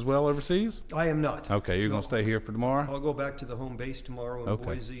traveling as well overseas? I am not. Okay, you're going to stay here for tomorrow? I'll go back to the home base tomorrow in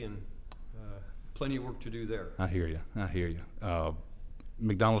Boise, and plenty of work to do there. I hear you.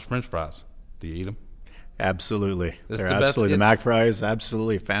 McDonald's French fries, do you eat them? Absolutely. They're absolutely. The Mac fries,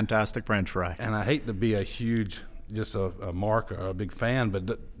 absolutely fantastic French fry. And I hate to be just a mark or a big fan,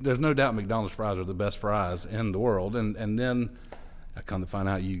 but there's no doubt McDonald's fries are the best fries in the world. And then I come to find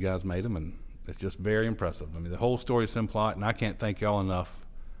out you guys made them, and It's just very impressive. I mean, the whole story of Simplot, and I can't thank y'all enough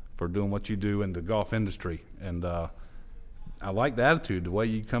for doing what you do in the golf industry. And I like the attitude, the way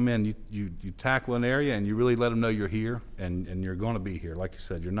you come in, you tackle an area and you really let them know you're here and you're going to be here. Like you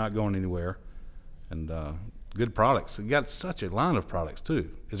said, you're not going anywhere. And good products. You got such a line of products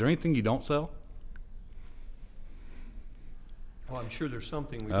too. Is there anything you don't sell? Well, I'm sure there's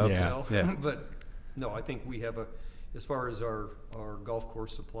something we don't sell, yeah. But no, I think we have as far as our golf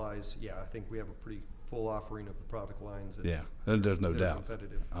course supplies, I think we have a pretty full offering of the product lines. There's no doubt.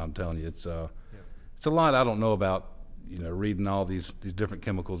 Competitive. I'm telling you, it's a lot I don't know about, reading all these different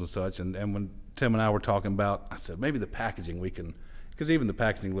chemicals and such. And when Tim and I were talking about, I said, maybe the packaging because even the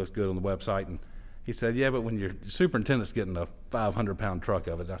packaging looks good on the website. And he said, yeah, but when your superintendent's getting a 500-pound truck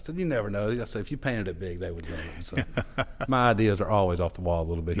of it, I said, you never know. I said, if you painted it big, they would know it. So my ideas are always off the wall a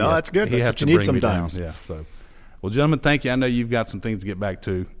little bit. No, that's good. That's what you need sometimes. Yeah. So, well, gentlemen, thank you. I know you've got some things to get back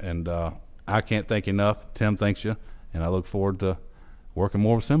to, and I can't thank you enough. Tim thanks you, and I look forward to working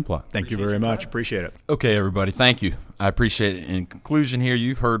more with Simplot. Thank you very much. Appreciate it. Okay, everybody, thank you. I appreciate it. In conclusion here,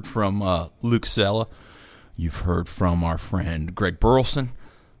 you've heard from Luke Sella. You've heard from our friend Greg Burleson.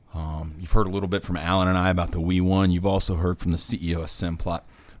 You've heard a little bit from Alan and I about the WE1. You've also heard from the CEO of Simplot,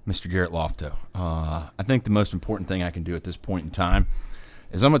 Mr. Garrett Lofto. I think the most important thing I can do at this point in time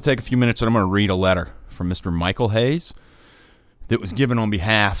is I'm going to take a few minutes and I'm going to read a letter from Mr. Michael Hayes that was given on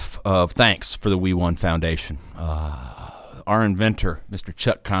behalf of thanks for the WE1 Foundation. Our inventor, Mr.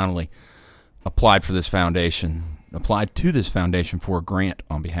 Chuck Connolly, applied to this foundation for a grant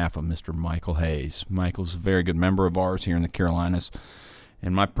on behalf of Mr. Michael Hayes. Michael's a very good member of ours here in the Carolinas.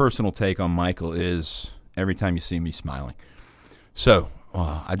 And my personal take on Michael is every time you see me smiling. So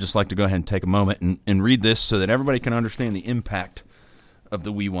I'd just like to go ahead and take a moment and read this so that everybody can understand the impact of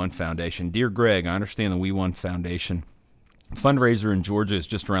the WE1 Foundation. Dear Greg, I understand the WE1 Foundation fundraiser in Georgia is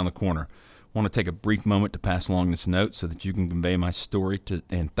just around the corner. I want to take a brief moment to pass along this note so that you can convey my story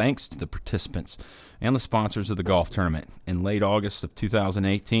and thanks to the participants and the sponsors of the golf tournament. In late August of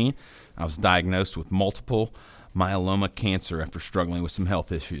 2018, I was diagnosed with multiple myeloma cancer after struggling with some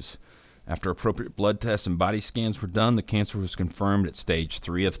health issues. After appropriate blood tests and body scans were done, the cancer was confirmed at stage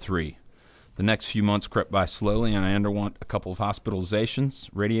 3 of 3. The next few months crept by slowly, and I underwent a couple of hospitalizations,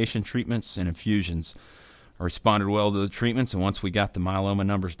 radiation treatments, and infusions. I responded well to the treatments, and once we got the myeloma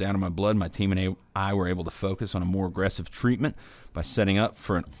numbers down in my blood, my team and I were able to focus on a more aggressive treatment by setting up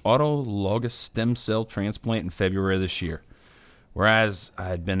for an autologous stem cell transplant in February of this year. Whereas I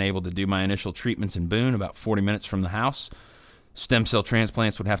had been able to do my initial treatments in Boone, about 40 minutes from the house, stem cell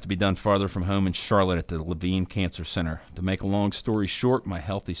transplants would have to be done farther from home in Charlotte at the Levine Cancer Center. To make a long story short, my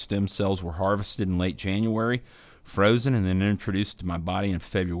healthy stem cells were harvested in late January, frozen, and then introduced to my body in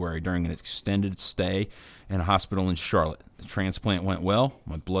February during an extended stay in a hospital in Charlotte. The transplant went well,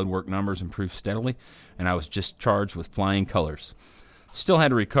 my blood work numbers improved steadily, and I was discharged with flying colors. Still had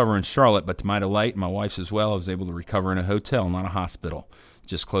to recover in Charlotte, but to my delight, and my wife's as well, I was able to recover in a hotel, not a hospital,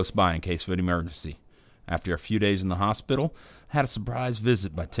 just close by in case of an emergency. After a few days in the hospital, I had a surprise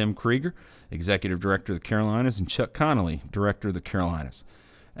visit by Tim Krieger, Executive Director of the Carolinas, and Chuck Connolly, Director of the Carolinas.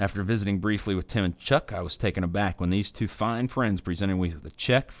 After visiting briefly with Tim and Chuck, I was taken aback when these two fine friends presented me with a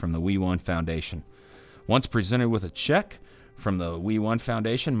check from the WE1 Foundation. Once presented with a check from the WE1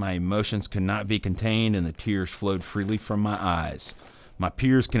 Foundation, my emotions could not be contained and the tears flowed freely from my eyes. My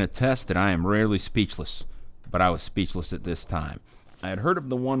peers can attest that I am rarely speechless, but I was speechless at this time. I had heard of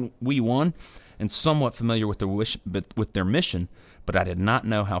the WE1 and somewhat familiar with their mission, but I did not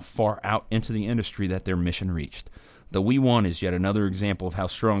know how far out into the industry that their mission reached. The WE1 is yet another example of how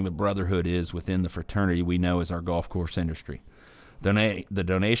strong the brotherhood is within the fraternity we know as our golf course industry. The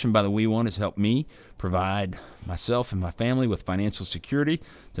donation by the WE1 has helped me provide myself and my family with financial security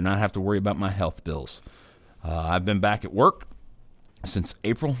to not have to worry about my health bills. I've been back at work since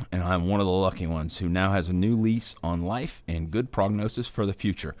April, and I'm one of the lucky ones who now has a new lease on life and good prognosis for the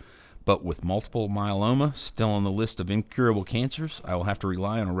future. But with multiple myeloma still on the list of incurable cancers, I will have to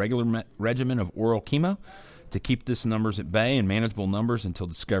rely on a regular regimen of oral chemo to keep these numbers at bay and manageable numbers until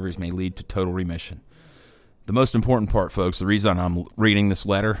discoveries may lead to total remission. The most important part, folks, the reason I'm reading this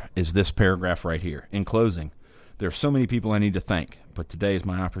letter is this paragraph right here. In closing, there are so many people I need to thank, but today is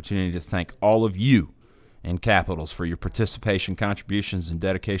my opportunity to thank all of you and Capitals for your participation, contributions, and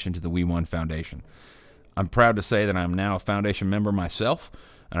dedication to the WE1 Foundation. I'm proud to say that I'm now a foundation member myself,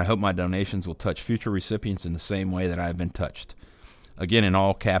 and I hope my donations will touch future recipients in the same way that I have been touched. Again, in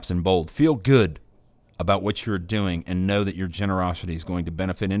all caps and bold, feel good about what you're doing and know that your generosity is going to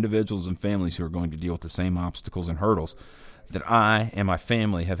benefit individuals and families who are going to deal with the same obstacles and hurdles that I and my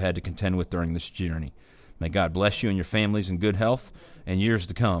family have had to contend with during this journey. May God bless you and your families in good health and years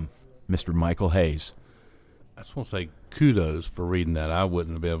to come. Mr. Michael Hayes. I just want to say kudos for reading that. I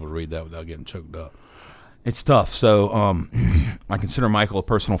wouldn't have been able to read that without getting choked up. It's tough. So I consider Michael a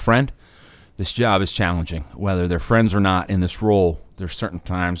personal friend. This job is challenging. Whether they're friends or not in this role, there's certain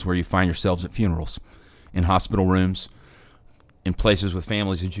times where you find yourselves at funerals, in hospital rooms, in places with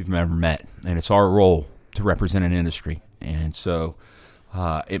families that you've never met. And it's our role to represent an industry. And so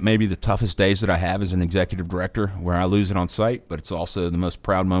it may be the toughest days that I have as an executive director where I lose it on sight, but it's also the most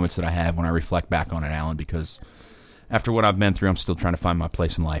proud moments that I have when I reflect back on it, Alan, because after what I've been through, I'm still trying to find my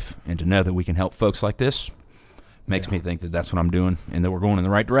place in life. And to know that we can help folks like this makes me think that that's what I'm doing and that we're going in the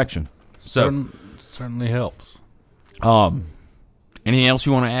right direction. So certainly helps. Anything else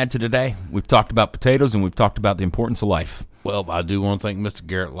you want to add to today? We've talked about potatoes and we've talked about the importance of life. Well, I do want to thank Mr.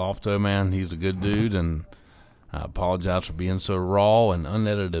 Garrett Lofto, man. He's a good dude, and I apologize for being so raw and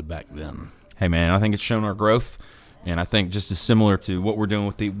unedited back then. Hey, man, I think it's shown our growth, and I think just as similar to what we're doing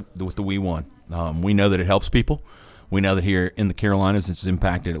with the We1. We know that it helps people. We know that here in the Carolinas it's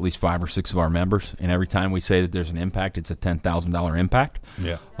impacted at least 5 or 6 of our members, and every time we say that there's an impact, it's a $10,000 impact.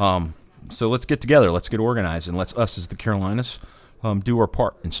 Yeah. So let's get together, let's get organized, and let's us as the Carolinas do our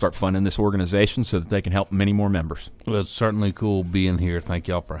part and start funding this organization so that they can help many more members. Well, it's certainly cool being here. Thank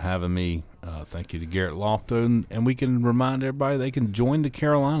y'all for having me. Thank you to Garrett Lofto, and we can remind everybody they can join the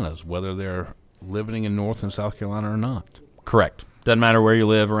Carolinas, whether they're living in North and South Carolina or not. Correct. Doesn't matter where you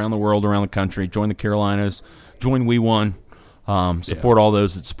live, around the world, around the country. Join the Carolinas. Join We1. Support all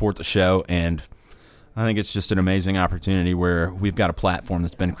those that support the show, and I think it's just an amazing opportunity where we've got a platform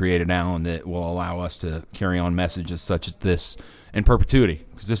that's been created now and that will allow us to carry on messages such as this in perpetuity,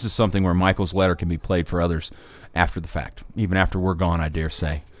 because this is something where Michael's letter can be played for others after the fact, even after we're gone, I dare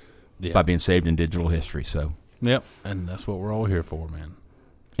say, by being saved in digital history. So, yep, and that's what we're all here for, man.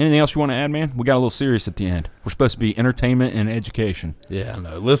 Anything else you want to add, man? We got a little serious at the end. We're supposed to be entertainment and education. Yeah,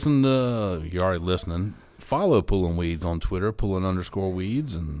 no. Listen to, you're already listening. Follow Pullin' Weeds on Twitter,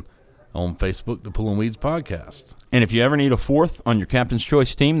 Pullin_Weeds, and on Facebook, the Pullin' Weeds Podcast. And if you ever need a fourth on your Captain's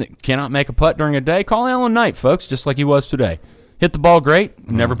Choice team that cannot make a putt during a day, call Alan Knight, folks, just like he was today. Hit the ball great,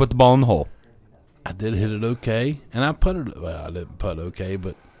 never put the ball in the hole. I did hit it okay, and I putted, well, I didn't putt okay,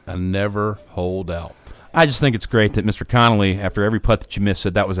 but I never holed out. I just think it's great that Mr. Connolly, after every putt that you missed,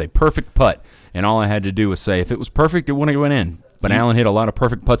 said that was a perfect putt, and all I had to do was say, if it was perfect, it wouldn't have went in. But Alan hit a lot of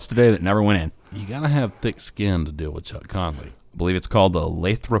perfect putts today that never went in. You got to have thick skin to deal with Chuck Connolly. I believe it's called the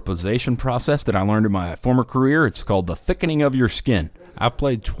lathropization process that I learned in my former career. It's called the thickening of your skin. I've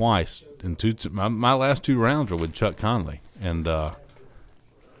played twice, and my last 2 rounds were with Chuck Connolly, and I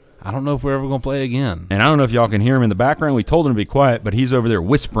don't know if we're ever going to play again. And I don't know if y'all can hear him in the background. We told him to be quiet, but he's over there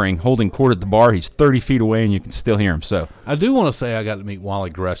whispering, holding court at the bar. He's 30 feet away, and you can still hear him. So I do want to say I got to meet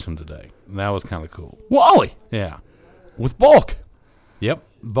Wally Gresham today, and that was kind of cool. Wally? Yeah. With bulk? Yep,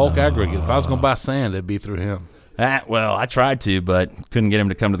 bulk aggregate. If I was going to buy sand, it'd be through him. Well, I tried to, but couldn't get him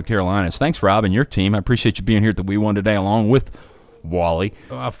to come to the Carolinas. Thanks, Rob, and your team. I appreciate you being here at the We1 today along with Wally.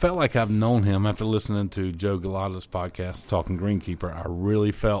 I felt like I've known him after listening to Joe Galata's podcast, Talking Greenkeeper. I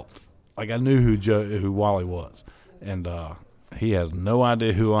really felt like I knew who Wally was, and he has no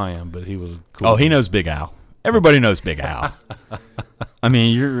idea who I am, but he was cool. Oh, he knows Big Al. Everybody knows Big Al. I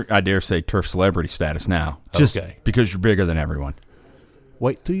mean, you're, I dare say, turf celebrity status now, just because you're bigger than everyone.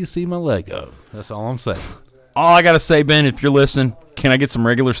 Wait till you see my Lego. That's all I'm saying. All I got to say, Ben, if you're listening, can I get some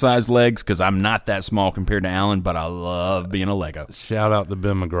regular-sized legs? Because I'm not that small compared to Alan, but I love being a Lego. Shout out to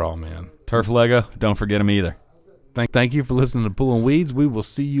Ben McGraw, man. Turf Lego, don't forget him either. Thank you for listening to Pullin' Weeds. We will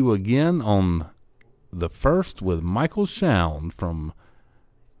see you again on the 1st with Michael Shound from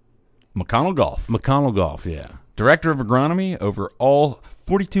McConnell Golf. McConnell Golf, yeah. Director of Agronomy over all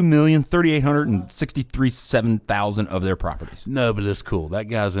 42,363,700 of their properties. No, but it's cool. That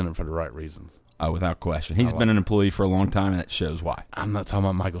guy's in it for the right reasons. Oh, without question. He's been an employee for a long time, and that shows why. I'm not talking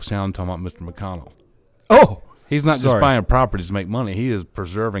about Michael Shound. I'm talking about Mr. McConnell. Oh! He's not just buying properties to make money. He is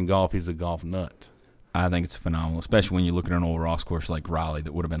preserving golf. He's a golf nut. I think it's phenomenal, especially when you look at an old Ross course like Raleigh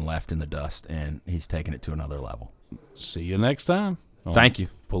that would have been left in the dust, and he's taking it to another level. See you next time. Thank you.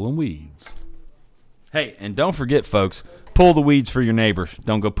 Pullin' Weeds. Hey, and don't forget, folks, pull the weeds for your neighbors.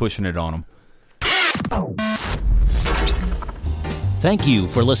 Don't go pushing it on them. Thank you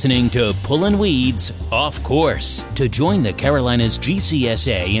for listening to Pullin' Weeds Off Course. To join the Carolinas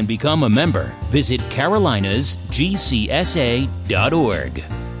GCSA and become a member, visit carolinasgcsa.org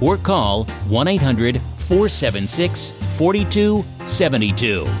or call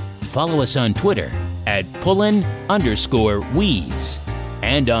 1-800-476-4272. Follow us on Twitter at Pullin_Weeds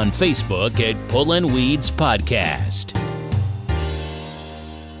and on Facebook at Pullin' Weeds Podcast.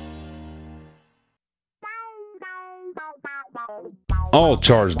 All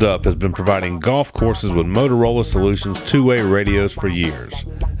Charged Up has been providing golf courses with Motorola Solutions two-way radios for years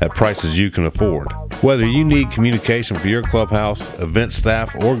at prices you can afford. Whether you need communication for your clubhouse, event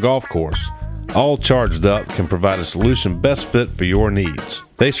staff, or golf course, All Charged Up can provide a solution best fit for your needs.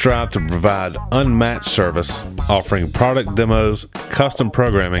 They strive to provide unmatched service, offering product demos, custom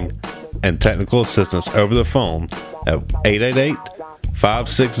programming, and technical assistance over the phone at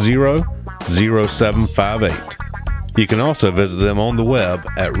 888-560-0758. You can also visit them on the web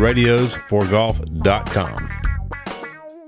at radiosforgolf.com.